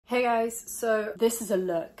Hey guys, so this is a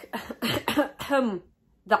look that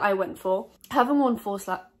I went for. I haven't worn false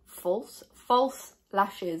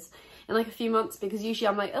lashes in like a few months because usually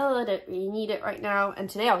I'm like, oh, I don't really need it right now. And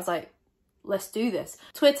today I was like, let's do this.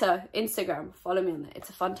 Twitter, Instagram, follow me on there. It's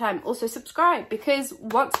a fun time. Also subscribe, because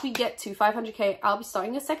once we get to 500k, I'll be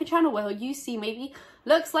starting a second channel where you see maybe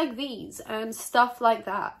looks like these and stuff like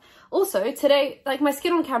that. Also today, like, my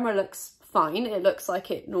skin on camera looks fine. It looks like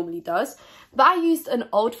it normally does, but I used an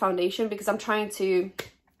old foundation because I'm trying to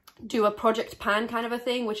do a project pan kind of a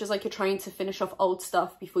thing, which is like you're trying to finish off old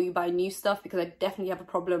stuff before you buy new stuff, because I definitely have a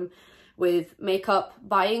problem with makeup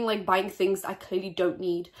buying things I clearly don't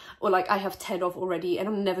need, or like I have 10 of already and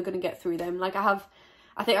I'm never gonna get through them. Like I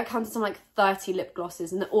think I counted some like 30 lip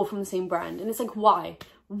glosses and they're all from the same brand, and it's like, why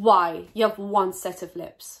you have one set of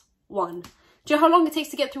lips? One. Do you know how long it takes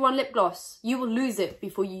to get through one lip gloss? You will lose it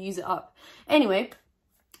before you use it up. Anyway,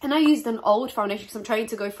 and I used an old foundation because I'm trying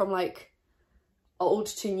to go from like old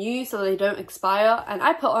to new so they don't expire. And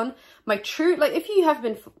I put on my true, like, if you have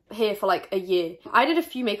been here for like a year, I did a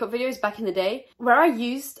few makeup videos back in the day where I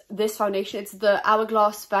used this foundation. It's the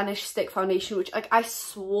Hourglass Vanish Stick Foundation, which like I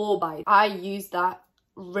swore by. I used that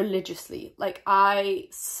religiously. Like I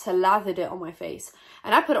slathered it on my face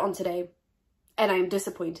and I put it on today and I'm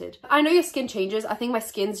disappointed. I know your skin changes. I think my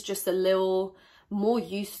skin's just a little more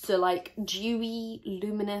used to like dewy,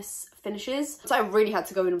 luminous finishes. So I really had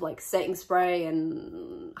to go in with like setting spray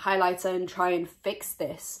and highlighter and try and fix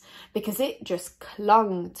this because it just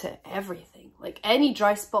clung to everything. Like any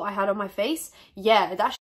dry spot I had on my face, yeah,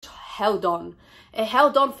 that held on. It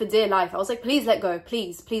held on for dear life. I was like, please let go,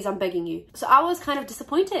 please, I'm begging you. So I was kind of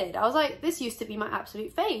disappointed. I was like, this used to be my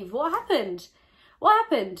absolute fave. What happened? What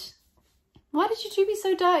happened? Why did you two be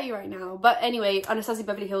so dirty right now? But anyway, Anastasia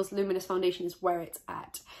Beverly Hills Luminous Foundation is where it's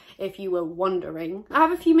at, if you were wondering. I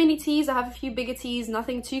have a few mini teas, I have a few bigger teas,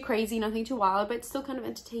 nothing too crazy, nothing too wild, but it's still kind of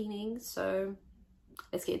entertaining, so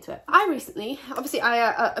let's get into it. I recently, obviously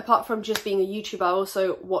apart from just being a YouTuber, I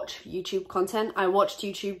also watch YouTube content. I watched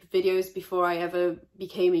YouTube videos before I ever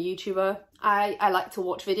became a YouTuber. I like to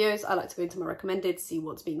watch videos. I like to go into my recommended, see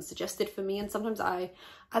what's being suggested for me, and sometimes I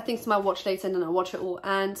add things to my watch later and then I watch it all,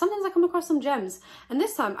 and sometimes I come across some gems. And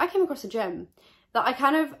this time I came across a gem that I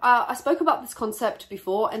kind of, I spoke about this concept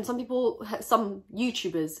before, and some people, some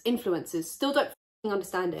YouTubers, influencers still don't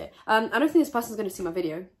understand it. I don't think this person's going to see my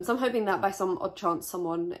video, so I'm hoping that by some odd chance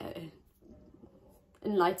someone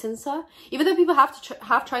enlightens her. Even though people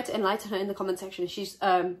have tried to enlighten her in the comment section, she's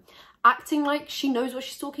acting like she knows what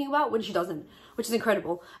she's talking about when she doesn't, which is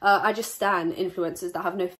incredible. I just stan influencers that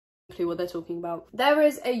have no clue what they're talking about. There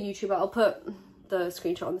is a YouTuber, I'll put the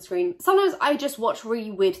screenshot on the screen. Sometimes I just watch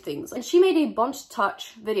really weird things, and she made a bond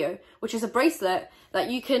touch video, which is a bracelet that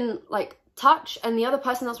you can like touch, and the other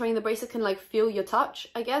person that's wearing the bracelet can like feel your touch,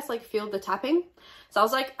 I guess, like feel the tapping. So I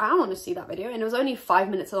was like, I want to see that video, and it was only 5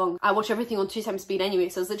 minutes long. I watch everything on 2 times speed anyway,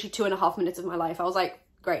 so it was literally 2.5 minutes of my life. I was like,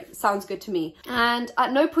 great, sounds good to me. And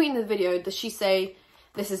at no point in the video does she say,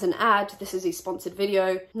 this is an ad, this is a sponsored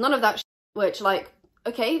video, none of that, which like,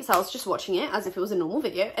 okay, so I was just watching it as if it was a normal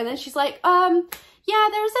video, and then she's like, yeah,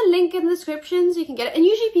 there's a link in the description so you can get it. And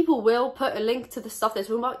usually people will put a link to the stuff they're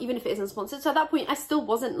talking about, even if it isn't sponsored. So at that point, I still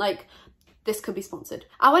wasn't like, this could be sponsored.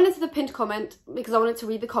 I went into the pinned comment because I wanted to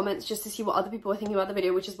read the comments just to see what other people were thinking about the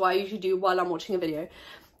video, which is what I usually do while I'm watching a video.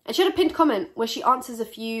 And she had a pinned comment where she answers a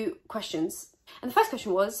few questions. And the first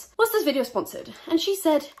question was this video sponsored? And she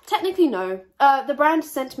said, technically no. The brand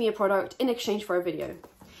sent me a product in exchange for a video.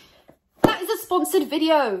 That is a sponsored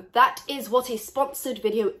video. That is what a sponsored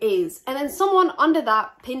video is. And then someone under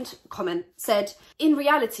that pinned comment said, in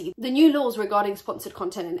reality, the new laws regarding sponsored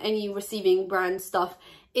content and any receiving brand stuff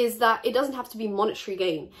is that it doesn't have to be monetary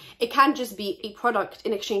gain. It can just be a product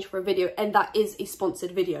in exchange for a video, and that is a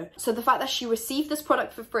sponsored video. So the fact that she received this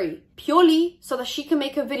product for free purely so that she can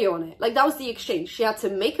make a video on it, like that was the exchange. She had to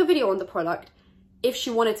make a video on the product if she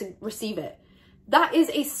wanted to receive it. That is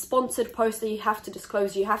a sponsored post that you have to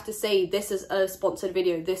disclose. You have to say, this is a sponsored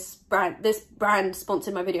video. This brand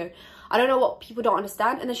sponsored my video. I don't know what people don't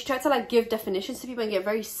understand. And then she tried to like give definitions to people and get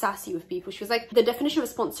very sassy with people. She was like, the definition of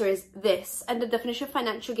a sponsor is this, and the definition of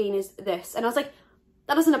financial gain is this. And I was like,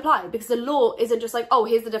 that doesn't apply, because the law isn't just like, oh,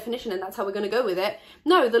 here's the definition and that's how we're going to go with it.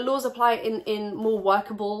 No, the laws apply in more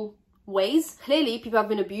workable ways. Clearly, people have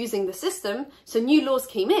been abusing the system. So new laws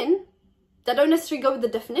came in that don't necessarily go with the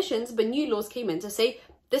definitions, but new laws came in to say,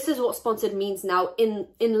 this is what sponsored means now in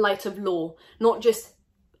light of law, not just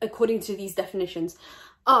according to these definitions.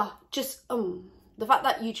 The fact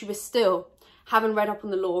that YouTubers still haven't read up on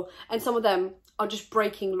the law, and some of them are just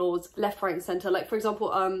breaking laws left, right and center. Like for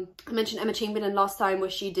example, I mentioned Emma Chamberlain last time, where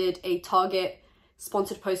she did a Target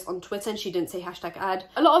sponsored post on Twitter and she didn't say hashtag ad.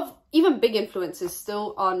 A lot of even big influencers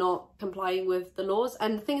still are not complying with the laws.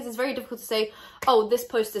 And the thing is, it's very difficult to say, oh, this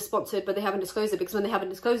post is sponsored, but they haven't disclosed it, because when they haven't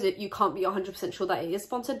disclosed it, you can't be 100% sure that it is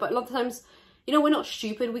sponsored. But a lot of times, you know, we're not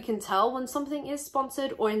stupid. We can tell when something is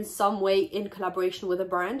sponsored or in some way in collaboration with a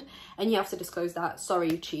brand, and you have to disclose that.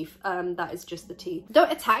 Sorry, chief. That is just the tea.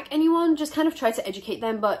 Don't attack anyone, just kind of try to educate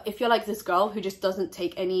them. But if you're like this girl who just doesn't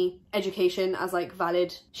take any education as like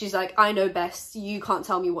valid, she's like, I know best, you can't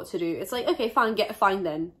tell me what to do. It's like, okay, fine, get a fine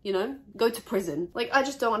then, you know, go to prison. Like, I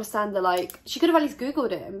just don't understand the, like, she could have at least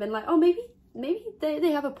Googled it and been like, oh, maybe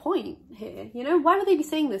they have a point here, you know? Why would they be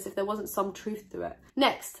saying this if there wasn't some truth to it?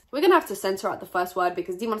 Next, we're gonna have to censor out the first word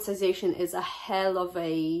because demonetization is a hell of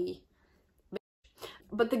a...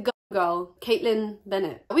 But the girl, Caitlyn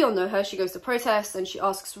Bennett, we all know her. She goes to protests and she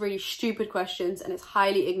asks really stupid questions and is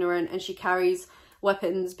highly ignorant, and she carries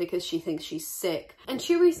weapons because she thinks she's sick. And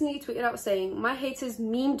she recently tweeted out saying, my haters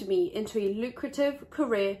memed me into a lucrative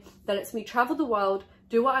career that lets me travel the world,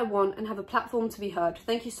 do what I want, and have a platform to be heard.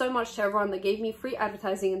 Thank you so much to everyone that gave me free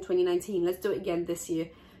advertising in 2019. Let's do it again this year.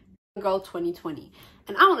 Girl 2020.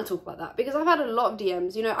 And I want to talk about that because I've had a lot of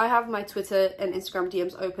DMs. You know, I have my Twitter and Instagram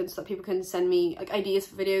DMs open so that people can send me like ideas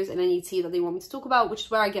for videos and any tea that they want me to talk about, which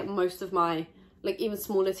is where I get most of my like even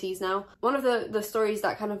smaller teas now. One of the stories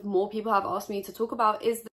that kind of more people have asked me to talk about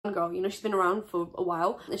is the one girl. You know, she's been around for a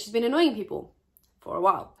while and she's been annoying people for a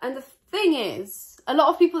while. And the thing is, a lot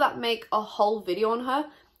of people that make a whole video on her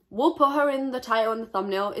will put her in the title and the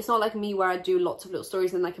thumbnail. It's not like me where I do lots of little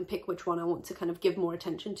stories and I can pick which one I want to kind of give more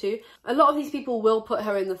attention to. A lot of these people will put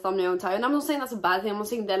her in the thumbnail and title, and I'm not saying that's a bad thing. I'm not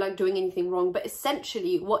saying they're like doing anything wrong, but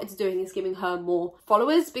essentially what it's doing is giving her more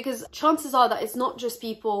followers, because chances are that it's not just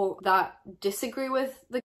people that disagree with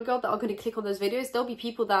the girl that are going to click on those videos. There'll be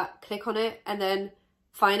people that click on it and then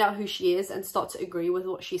find out who she is and start to agree with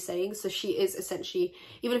what she's saying. So she is essentially,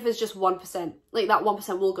 even if it's just 1%, like that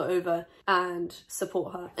 1% will go over and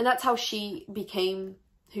support her. And that's how she became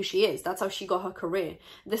who she is. That's how she got her career.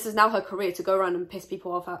 This is now her career, to go around and piss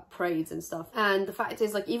people off at parades and stuff. And the fact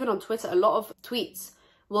is, like, even on Twitter, a lot of tweets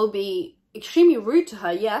will be extremely rude to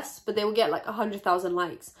her, yes, but they will get like 100,000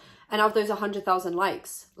 likes. And out of those 100,000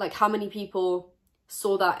 likes, like how many people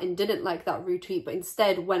saw that and didn't like that rude tweet, but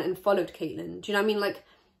instead went and followed Caitlyn? Do you know what I mean? Like,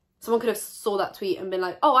 someone could have saw that tweet and been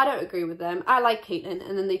like, oh, I don't agree with them, I like Caitlyn,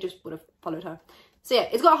 and then they just would have followed her. So yeah,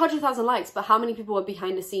 it's got 100,000 likes, but how many people were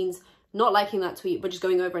behind the scenes not liking that tweet, but just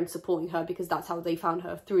going over and supporting her because that's how they found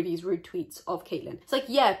her, through these rude tweets of Caitlyn? It's like,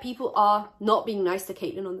 yeah, people are not being nice to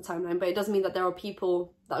Caitlyn on the timeline, but it doesn't mean that there are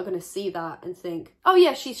people that are going to see that and think, oh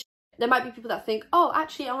yeah, she's... There might be people that think, oh,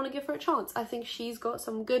 actually, I want to give her a chance. I think she's got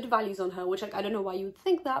some good values on her, which, like, I don't know why you would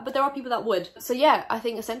think that, but there are people that would. So yeah, I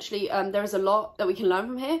think essentially there is a lot that we can learn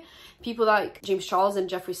from here. People like James Charles and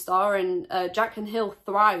Jeffree Star and Jack and Hill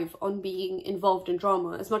thrive on being involved in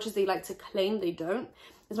drama. As much as they like to claim they don't,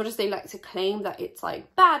 as much as they like to claim that it's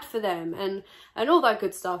like bad for them and all that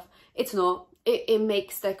good stuff, it's not. It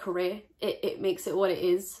makes their career, it makes it what it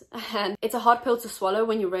is. And it's a hard pill to swallow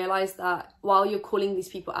when you realise that while you're calling these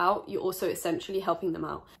people out, you're also essentially helping them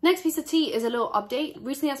out. Next piece of tea is a little update.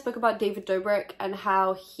 Recently I spoke about David Dobrik and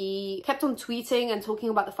how he kept on tweeting and talking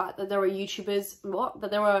about the fact that there were YouTubers,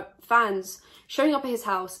 that there were fans showing up at his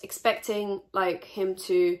house expecting like him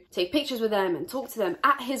to take pictures with them and talk to them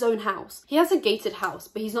at his own house. He has a gated house,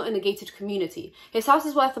 but he's not in a gated community. His house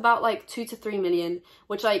is worth about like 2 to 3 million,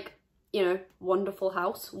 which, like, you know, wonderful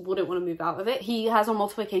house, wouldn't want to move out of it. He has on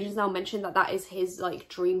multiple occasions now mentioned that that is his like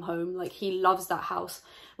dream home. Like, he loves that house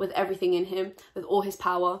with everything in him, with all his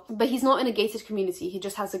power. But he's not in a gated community, he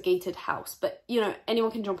just has a gated house. But, you know,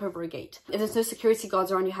 anyone can jump over a gate. If there's no security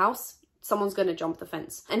guards around your house, someone's gonna jump the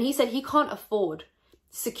fence. And he said he can't afford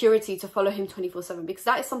security to follow him 24/7, because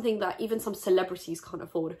that is something that even some celebrities can't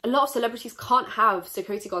afford. A lot of celebrities can't have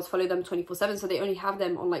security guards follow them 24/7, so they only have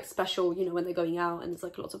them on like special, you know, when they're going out and there's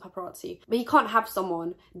like lots of paparazzi. But he can't have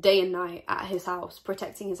someone day and night at his house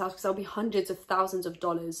protecting his house, because there'll be hundreds of thousands of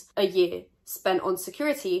dollars a year spent on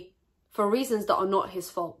security for reasons that are not his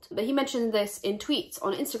fault. But he mentioned this in tweets,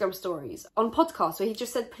 on Instagram stories, on podcasts, where he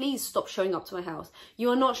just said, please stop showing up to my house. You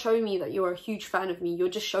are not showing me that you're a huge fan of me. You're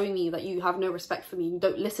just showing me that you have no respect for me. You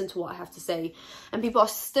don't listen to what I have to say. And people are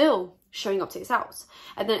still showing up to his house.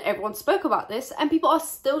 And then everyone spoke about this and people are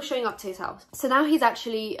still showing up to his house. So now he's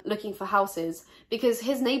actually looking for houses because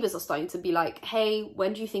his neighbors are starting to be like, hey,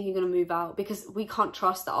 when do you think you're going to move out? Because we can't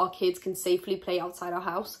trust that our kids can safely play outside our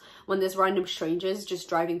house when there's random strangers just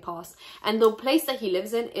driving past. And the place that he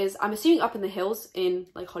lives in is, I'm assuming, up in the hills, in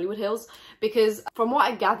like Hollywood Hills, because from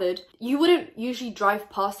what I gathered, you wouldn't usually drive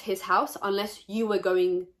past his house unless you were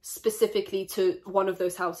going specifically to one of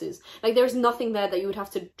those houses. Like, there's nothing there that you would have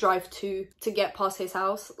to drive to get past his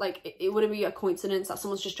house. Like, it wouldn't be a coincidence that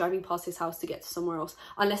someone's just driving past his house to get to somewhere else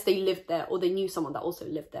unless they lived there or they knew someone that also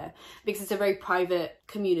lived there, because it's a very private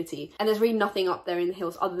community and there's really nothing up there in the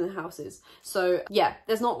hills other than houses. So yeah,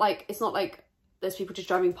 there's not like, it's not like there's people just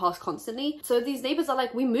driving past constantly. So these neighbors are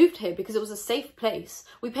like, we moved here because it was a safe place.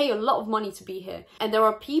 We pay a lot of money to be here. And there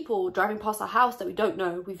are people driving past our house that we don't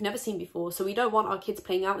know, we've never seen before. So we don't want our kids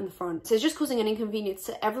playing out in the front. So it's just causing an inconvenience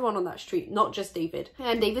to everyone on that street, not just David.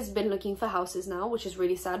 And David's been looking for houses now, which is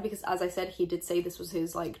really sad because, as I said, he did say this was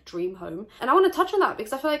his like dream home. And I want to touch on that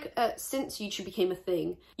because I feel like since YouTube became a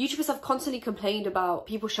thing, YouTubers have constantly complained about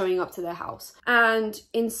people showing up to their house. And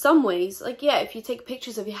in some ways, like, yeah, if you take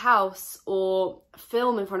pictures of your house or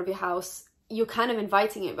film in front of your house, you're kind of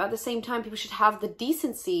inviting it, but at the same time people should have the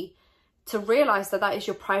decency to realize that that is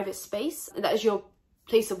your private space and that is your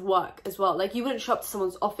place of work as well. Like, you wouldn't show up to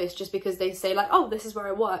someone's office just because they say like, oh, this is where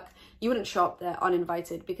I work. You wouldn't show up there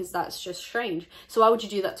uninvited because that's just strange. So why would you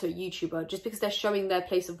do that to a YouTuber? Just because they're showing their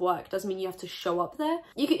place of work doesn't mean you have to show up there.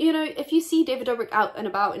 You can, you know, if you see David Dobrik out and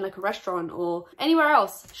about in like a restaurant or anywhere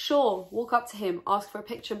else, sure, walk up to him, ask for a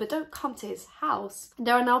picture, but don't come to his house.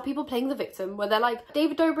 There are now people playing the victim where they're like,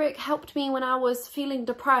 David Dobrik helped me when I was feeling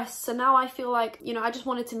depressed, so now I feel like, you know, I just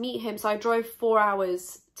wanted to meet him, so I drove 4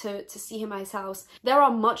 hours to see him at his house. There are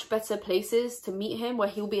much better places to meet him where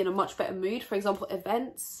he'll be in a much better mood, for example,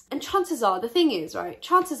 events. And chances are, the thing is, right,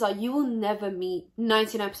 chances are you will never meet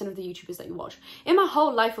 99% of the YouTubers that you watch. In my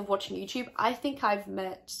whole life of watching YouTube, I think I've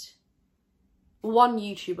met one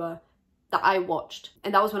YouTuber that I watched,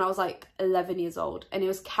 and that was when I was like 11 years old, and it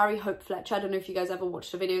was Carrie Hope Fletcher. I don't know if you guys ever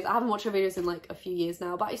watched her videos. I haven't watched her videos in like a few years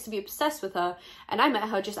now, but I used to be obsessed with her, and I met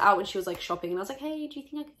her just out when she was like shopping, and I was like, hey, do you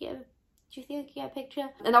think I could get a picture?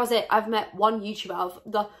 And that was it. I've met one YouTuber out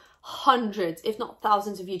of the hundreds, if not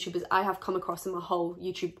thousands of YouTubers I have come across in my whole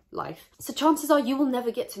YouTube life. So chances are you will never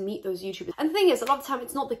get to meet those YouTubers. And the thing is, a lot of the time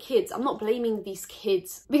it's not the kids. I'm not blaming these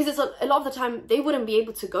kids because it's a lot of the time they wouldn't be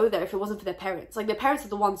able to go there if it wasn't for their parents. Like, their parents are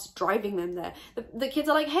the ones driving them there. The kids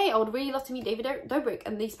are like, hey, I would really love to meet David Dobrik.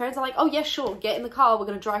 And these parents are like, oh yeah, sure, get in the car. We're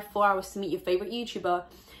going to drive 4 hours to meet your favorite YouTuber.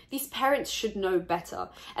 These parents should know better,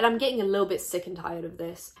 and I'm getting a little bit sick and tired of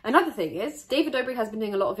this. Another thing is, David Dobrik has been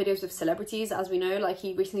doing a lot of videos with celebrities, as we know. Like,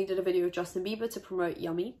 he recently did a video with Justin Bieber to promote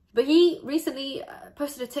Yummy. But he recently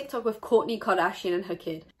posted a TikTok with Kourtney Kardashian and her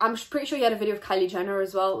kid. I'm pretty sure he had a video with Kylie Jenner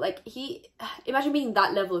as well. Like, imagine being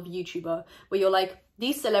that level of YouTuber where you're like,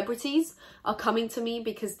 these celebrities are coming to me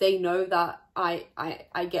because they know that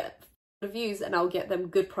I get views and I'll get them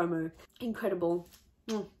good promo. Incredible.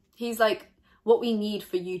 He's like what we need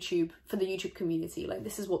for YouTube, for the YouTube community. Like,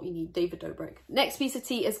 this is what we need, David Dobrik. Next piece of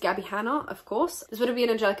tea is Gabbie Hanna, of course. This wouldn't be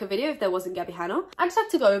an Angelika video if there wasn't Gabbie Hanna. I just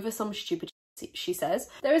have to go over some stupid shit she says.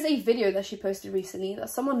 There is a video that she posted recently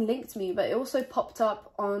that someone linked me, but it also popped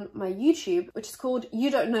up on my YouTube, which is called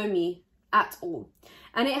You Don't Know Me At All.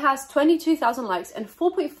 And it has 22,000 likes and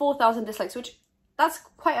 4.4 thousand dislikes, which that's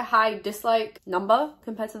quite a high dislike number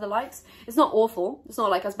compared to the likes. It's not awful. It's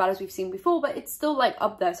not like as bad as we've seen before, but it's still like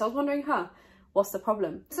up there. So I was wondering, what's the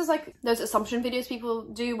problem? This is like those assumption videos people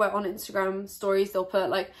do where on Instagram stories they'll put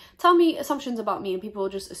like, tell me assumptions about me, and people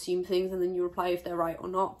just assume things and then you reply if they're right or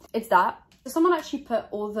not. It's that. So someone actually put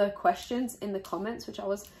all the questions in the comments, which I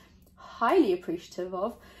was highly appreciative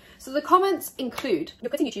of. So the comments include, you're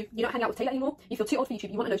quitting YouTube, you don't hang out with Taylor anymore, you feel too old for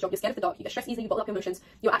YouTube, you want a nose job, you're scared of the dark, you get stressed easily, you bottle up your emotions,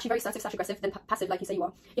 you're actually very assertive/aggressive than passive like you say you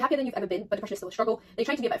are. You're happier than you've ever been, but depression is still a struggle. They're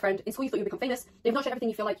trying to be a better friend. In school you thought you'd become famous. They've not shared everything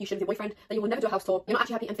you feel like you should with your boyfriend. That you will never do a house tour. You're not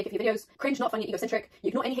actually happy and fake it for your videos. Cringe, not funny, egocentric. You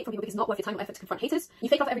ignore any hate from people because it's not worth your time or effort to confront haters. You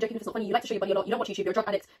fake off every joke even if it's not funny. You like to show your body a lot. You don't watch YouTube. You're a drug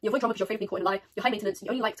addict. You avoid drama because you're afraid of being caught in a lie. You're high maintenance. You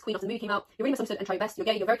only liked Queen after the movie came out. You're really misunderstood and try your best. You're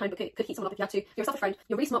gay. You're very kind but could heat someone up if you had to. You're a selfish friend.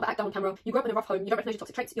 You're really smart but act down on camera. You grew up in a rough home. You don't recognize your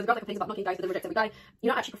toxic traits. You're the girl that complains about knocking guys but then rejects every guy. You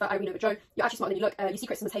don't actually prefer Irene over Joe. You're actually smarter than you look. You see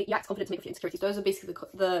criticism as hate. You act confident to make up for your insecurities. Those are basically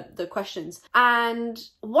the questions. And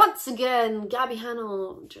once again, Gabbie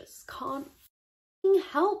Hanna just can't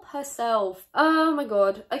help herself. Oh my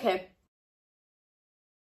god. Okay.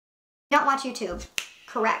 Not watch YouTube.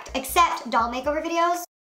 Correct. Except doll makeover videos.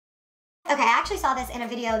 Okay, I actually saw this in a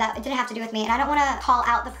video that didn't have to do with me, and I don't want to call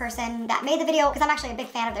out the person that made the video because I'm actually a big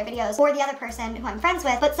fan of their videos, or the other person who I'm friends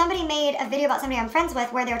with, but somebody made a video about somebody I'm friends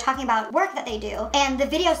with where they were talking about work that they do, and the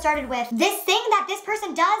video started with, "This thing that this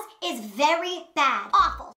person does is very bad,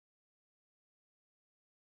 awful."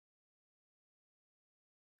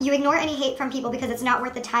 You ignore any hate from people because it's not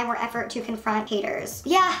worth the time or effort to confront haters.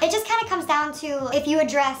 Yeah, it just kind of comes down to if you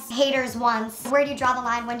address haters once, where do you draw the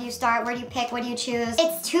line? When do you start? Where do you pick? What do you choose?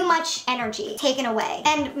 It's too much energy taken away.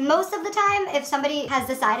 And most of the time, if somebody has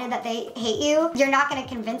decided that they hate you, you're not going to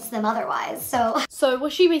convince them otherwise. So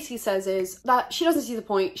what she basically says is that she doesn't see the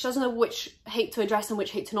point. She doesn't know which hate to address and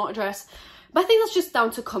which hate to not address. But I think that's just down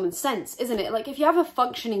to common sense, isn't it? Like, if you have a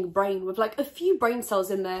functioning brain with like a few brain cells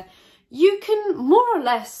in there, you can more or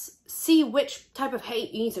less see which type of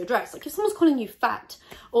hate you need to address. Like, if someone's calling you fat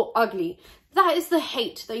or ugly, that is the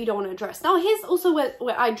hate that you don't want to address. Now, here's also where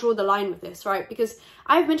I draw the line with this, right? Because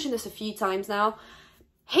I've mentioned this a few times now.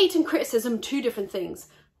 Hate and criticism, two different things.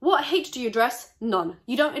 What hate do you address? None.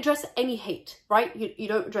 You don't address any hate, right? You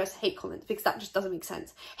don't address hate comments because that just doesn't make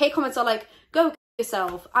sense. Hate comments are like, go kill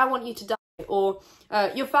yourself, I want you to die, or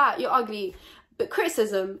you're fat, you're ugly. But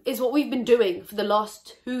criticism is what we've been doing for the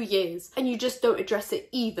last 2 years, and you just don't address it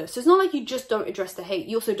either. So it's not like you just don't address the hate,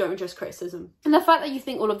 you also don't address criticism. And the fact that you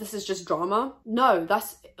think all of this is just drama, no,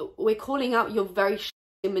 we're calling out your very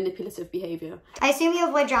manipulative behavior. I assume you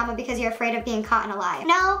avoid drama because you're afraid of being caught in a lie.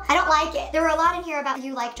 No, I don't like it. There were a lot in here about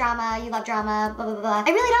you like drama, you love drama, blah, blah, blah.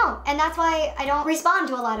 I really don't. And that's why I don't respond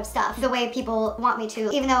to a lot of stuff the way people want me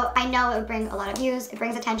to, even though I know it would bring a lot of views, it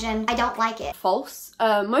brings attention. I don't like it. False.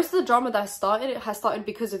 Most of the drama that has started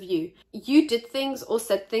because of you. You did things or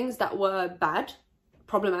said things that were bad,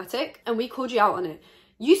 problematic, and we called you out on it.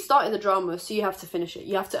 You started the drama, so you have to finish it.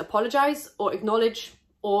 You have to apologize or acknowledge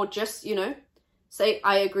or just, you know, say,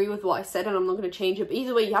 I agree with what I said and I'm not going to change it. But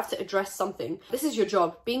either way, you have to address something. This is your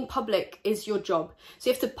job. Being public is your job. So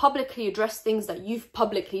you have to publicly address things that you've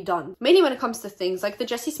publicly done. Mainly when it comes to things like the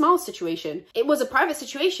Jessie Smiles situation. It was a private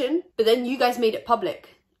situation, but then you guys made it public.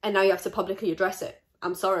 And now you have to publicly address it.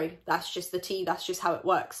 I'm sorry. That's just the tea. That's just how it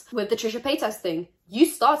works. With the Trisha Paytas thing, you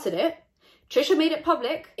started it. Trisha made it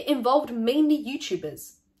public. It involved mainly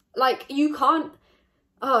YouTubers. Like, you can't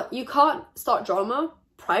start drama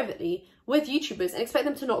privately with YouTubers and expect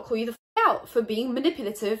them to not call you the f out for being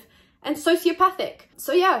manipulative and sociopathic.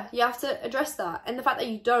 So yeah, you have to address that. And the fact that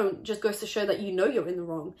you don't just goes to show that you know you're in the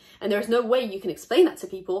wrong. And there's no way you can explain that to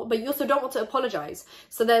people, but you also don't want to apologize.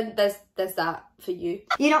 So then there's that for you.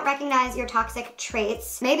 You don't recognize your toxic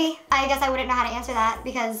traits. Maybe. I guess I wouldn't know how to answer that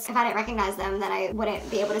because if I didn't recognize them, then I wouldn't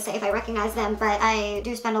be able to say if I recognize them. But I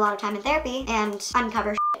do spend a lot of time in therapy and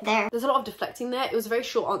uncover shit there. There's a lot of deflecting there. It was a very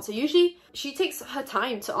short answer. Usually she takes her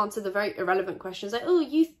time to answer the very irrelevant questions like, oh,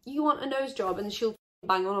 you want a nose job, and she'll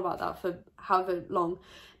bang on about that for however long.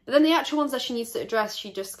 But then the actual ones that she needs to address,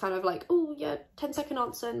 she just kind of like, oh yeah, 10-second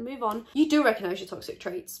answer and move on. You do recognize your toxic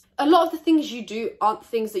traits. A lot of the things you do aren't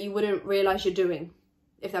things that you wouldn't realize you're doing,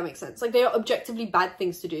 if that makes sense. Like, they are objectively bad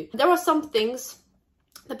things to do. There are some things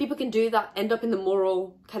that people can do that end up in the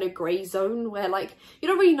moral kind of grey zone where, like, you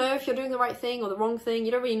don't really know if you're doing the right thing or the wrong thing.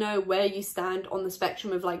 You don't really know where you stand on the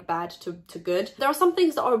spectrum of like bad to good. There are some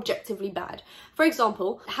things that are objectively bad. For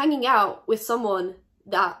example, hanging out with someone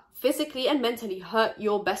that physically and mentally hurt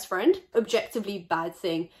your best friend, objectively bad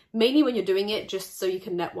thing, mainly when you're doing it just so you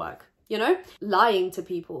can network. You know, lying to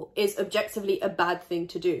people is objectively a bad thing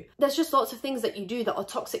to do. There's just lots of things that you do that are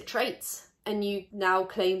toxic traits, and you now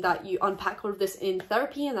claim that you unpack all of this in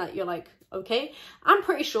therapy and that you're like, okay. I'm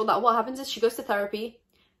pretty sure that what happens is she goes to therapy,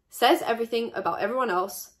 says everything about everyone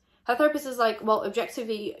else. Her therapist is like, well,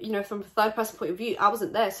 objectively, you know, from a third person point of view, I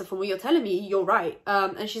wasn't there, so from what you're telling me, you're right.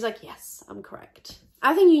 And she's like, yes, I'm correct.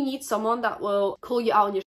 I think you need someone that will call you out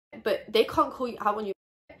on your shit, but they can't call you out on your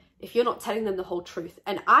shit if you're not telling them the whole truth.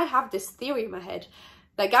 And I have this theory in my head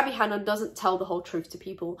that Gabbie Hanna doesn't tell the whole truth to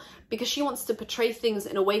people because she wants to portray things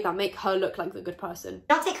in a way that make her look like the good person.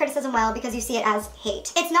 Don't take criticism well because you see it as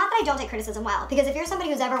hate. It's not that I don't take criticism well, because if you're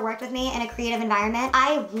somebody who's ever worked with me in a creative environment,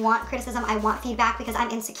 I want criticism, I want feedback because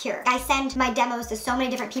I'm insecure. I send my demos to so many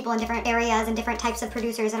different people in different areas and different types of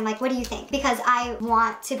producers, and I'm like, what do you think? Because I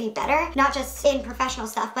want to be better, not just in professional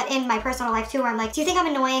stuff, but in my personal life too, where I'm like, do you think I'm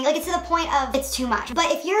annoying? Like, it's to the point of it's too much.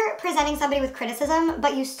 But if you're presenting somebody with criticism,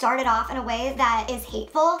 but you start it off in a way that is hateful,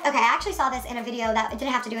 hateful. Okay, I actually saw this in a video that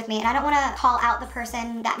didn't have to do with me, and I don't want to call out the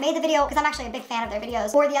person that made the video because I'm actually a big fan of their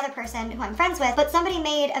videos, or the other person who I'm friends with, but somebody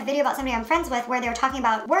made a video about somebody I'm friends with where they were talking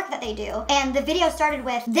about work that they do, and the video started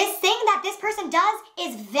with, this thing that this person does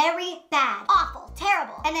is very bad, awful,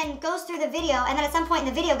 terrible, and then goes through the video, and then at some point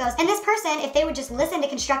in the video goes, and this person, if they would just listen to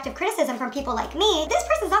constructive criticism from people like me, this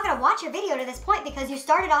person's not going to watch your video to this point because you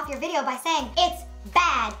started off your video by saying, it's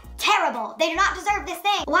bad, terrible, they do not deserve this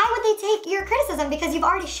thing. Why would they take your criticism? Because you've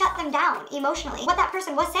already shut them down emotionally. What that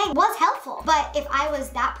person was saying was helpful, but if I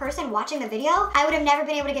was that person watching the video, I would have never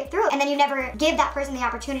been able to get through it, and then you never give that person the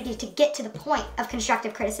opportunity to get to the point of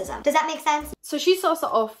constructive criticism. Does that make sense? So she starts it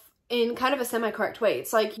off in kind of a semi-correct way.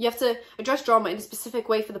 It's like you have to address drama in a specific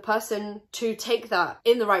way for the person to take that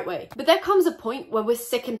in the right way. But there comes a point where we're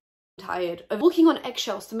sick and tired of walking on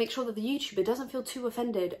eggshells to make sure that the YouTuber doesn't feel too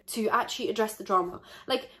offended to actually address the drama.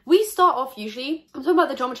 Like, we start off usually, I'm talking about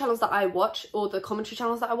the drama channels that I watch or the commentary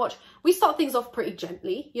channels that I watch, we start things off pretty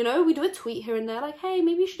gently, you know, we do a tweet here and there like, hey,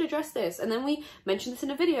 maybe you should address this, and then we mention this in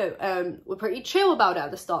a video. We're pretty chill about it at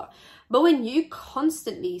the start. But when you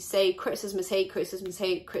constantly say criticism is hate, criticism is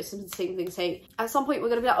hate, criticism is the same thing as hate, at some point we're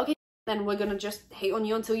gonna be like, okay, then we're gonna just hate on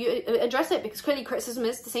you until you address it, because clearly criticism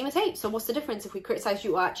is the same as hate. So what's the difference if we criticize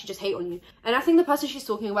you or actually just hate on you? And I think the person she's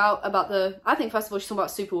talking about I think first of all she's talking about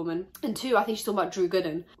Superwoman, and two, I think she's talking about Drew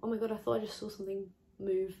Gooden. Oh my god, I thought I just saw something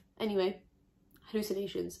move. Anyway,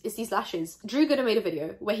 hallucinations. It's these lashes. Drew Gooden made a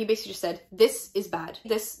video where he basically just said, this is bad.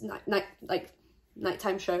 This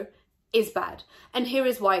nighttime show is bad, and here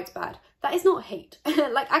is why it's bad. That is not hate.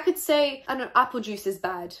 Like, I could say, I don't know, apple juice is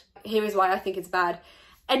bad. Here is why I think it's bad.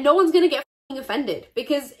 And no one's gonna get offended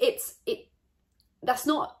because that's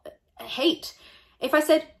not hate. If I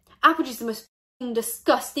said apple juice is the most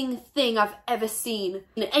disgusting thing I've ever seen,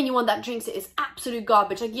 and anyone that drinks it is absolute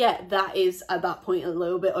garbage, like, yeah, that is at that point a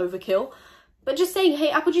little bit overkill. But just saying,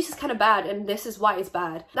 hey, apple juice is kind of bad and this is why it's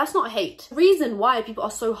bad, that's not hate. The reason why people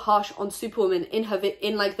are so harsh on Superwoman in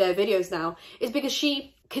like their videos now is because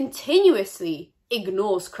she continuously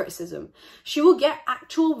ignores criticism. She will get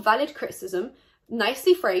actual valid criticism,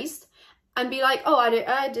 nicely phrased, and be like, oh,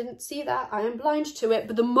 I didn't see that, I am blind to it.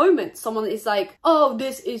 But the moment someone is like, oh,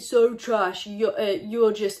 this is so trash,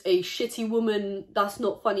 you're just a shitty woman, that's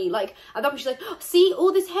not funny, like, at that point she's like, oh, see,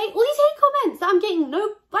 all these hate comments that I'm getting,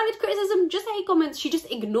 no valid criticism, just hate comments. She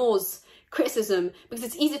just ignores criticism because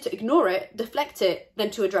it's easier to ignore it, deflect it, than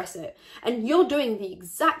to address it. And you're doing the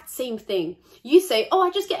exact same thing. You say, oh,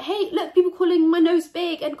 I just get hate, look, people calling my nose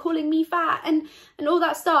big and calling me fat and all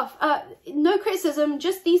that stuff. No criticism,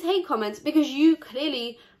 just these hate comments, because you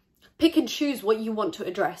clearly pick and choose what you want to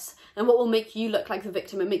address and what will make you look like the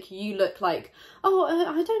victim and make you look like, oh,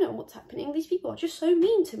 I don't know what's happening, these people are just so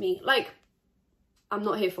mean to me. Like, I'm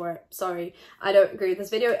not here for it. Sorry, I don't agree with this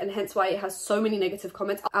video, and hence why it has so many negative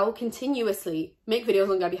comments. I will continuously make videos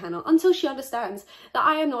on Gabbie Hanna until she understands that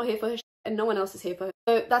I am not here for her and no one else is here for her.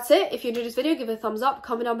 So that's it. If you enjoyed this video, give it a thumbs up,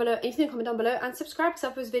 comment down below, anything, comment down below, and subscribe because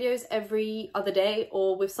I post videos every other day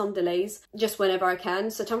or with some delays, just whenever I can.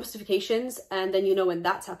 So turn on notifications and then you know when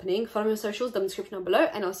that's happening. Follow me on socials, down in the description down below,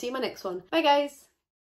 and I'll see you in my next one. Bye guys.